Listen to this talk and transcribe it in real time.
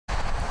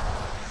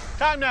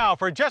Time now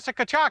for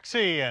Jessica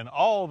Choxy and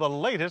all the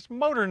latest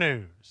motor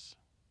news.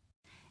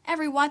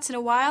 Every once in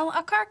a while,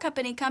 a car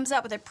company comes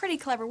up with a pretty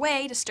clever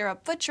way to stir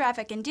up foot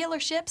traffic in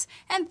dealerships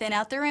and thin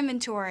out their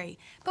inventory.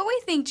 But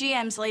we think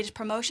GM's latest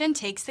promotion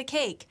takes the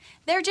cake.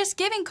 They're just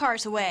giving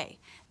cars away.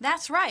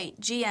 That's right,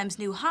 GM's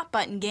new Hot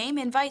Button game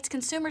invites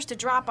consumers to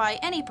drop by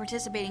any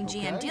participating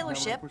GM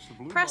dealership,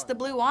 press the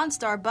blue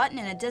OnStar button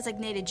in a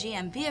designated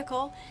GM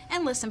vehicle,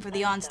 and listen for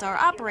the OnStar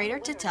operator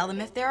to tell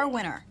them if they're a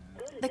winner.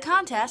 The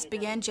contest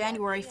began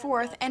January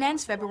 4th and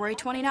ends February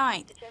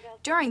 29th.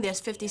 During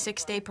this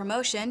 56-day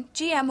promotion,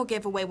 GM will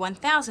give away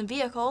 1,000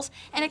 vehicles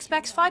and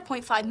expects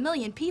 5.5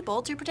 million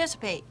people to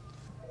participate.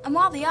 And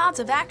while the odds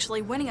of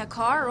actually winning a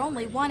car are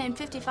only 1 in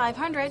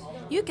 5,500,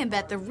 you can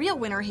bet the real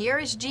winner here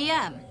is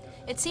GM.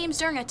 It seems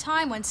during a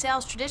time when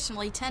sales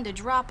traditionally tend to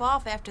drop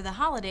off after the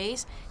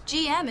holidays,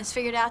 GM has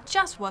figured out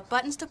just what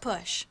buttons to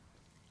push.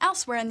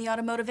 Elsewhere in the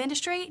automotive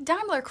industry,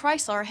 Daimler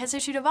Chrysler has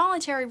issued a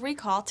voluntary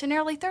recall to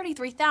nearly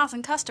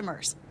 33,000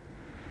 customers.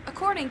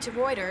 According to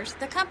Reuters,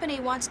 the company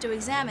wants to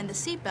examine the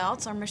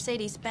seatbelts on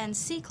Mercedes-Benz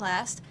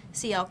C-Class,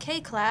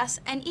 CLK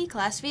Class, and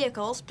E-Class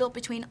vehicles built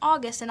between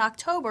August and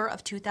October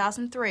of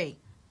 2003.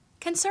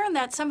 Concerned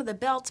that some of the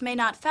belts may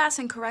not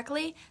fasten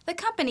correctly, the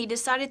company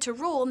decided to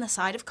rule on the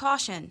side of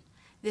caution.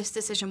 This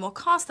decision will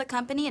cost the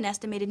company an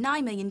estimated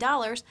 $9 million,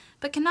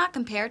 but cannot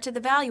compare to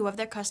the value of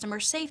their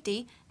customers'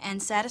 safety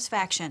and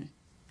satisfaction.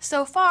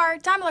 So far,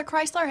 Daimler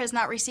Chrysler has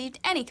not received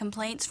any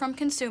complaints from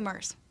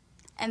consumers.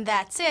 And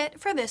that's it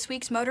for this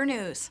week's Motor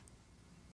News.